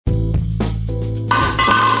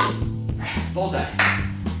Bullseye.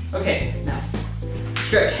 Okay, now.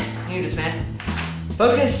 Script. You need this, man.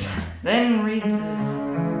 Focus, then read the...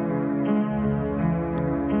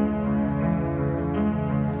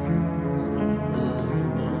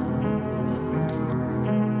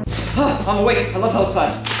 I'm awake. I love health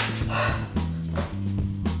class.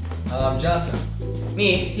 Johnson.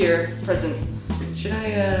 Me, here, present. Should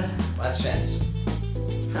I, Last chance.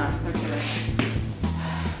 Oh, okay.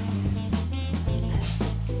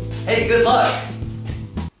 Hey, good luck!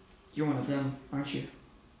 You're one of them, aren't you?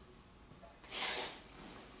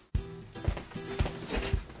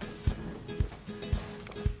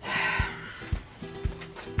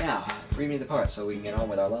 Now, read me the part so we can get on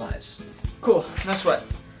with our lives. Cool, no sweat.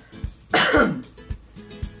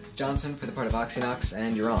 Johnson for the part of Oxynox,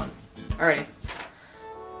 and you're on. Alrighty.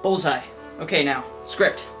 Bullseye. Okay, now.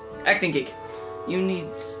 Script. Acting geek. You need...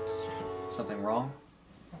 Something wrong?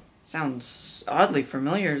 Sounds oddly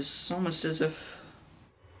familiar. It's almost as if...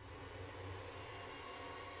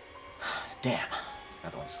 Damn.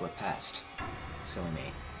 Another one slipped past. Silly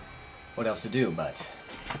me. What else to do but...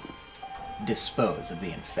 dispose of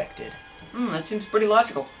the infected? That seems pretty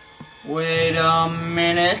logical. Wait a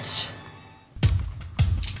minute.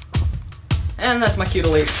 And that's my cue to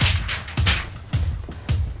leave.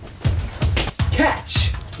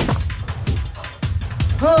 Catch!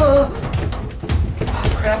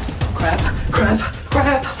 Crap, crap, crap,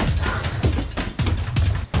 crap!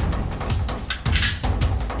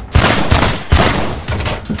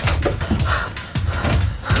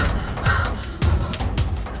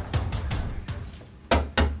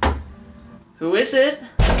 Who is it?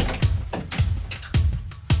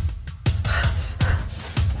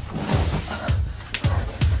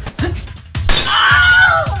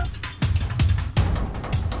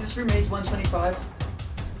 Remains 125.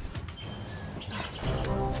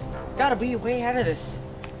 It's gotta be a way out of this.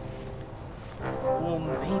 Well,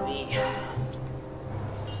 maybe.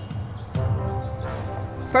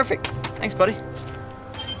 Perfect. Thanks, buddy.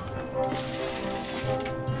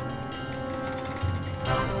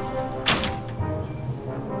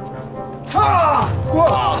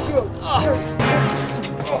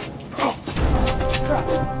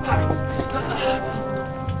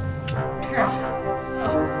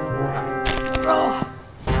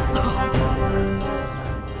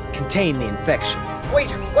 Contain the infection. Wait,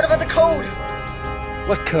 what about the code?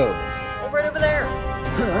 What code? Oh, right over there.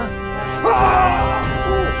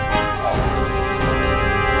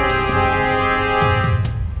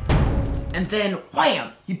 And then,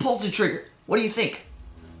 wham! He pulls the trigger. What do you think?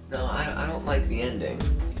 No, I don't like the ending.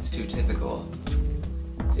 It's too typical.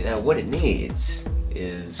 See, now what it needs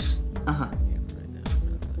is...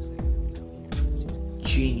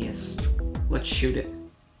 Genius. Let's shoot it.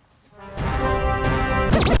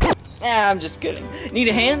 I'm just kidding. Need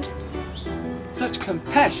a hand? Such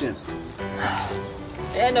compassion.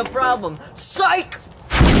 Yeah, no problem. Psych!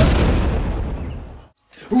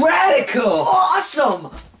 Radical! Awesome!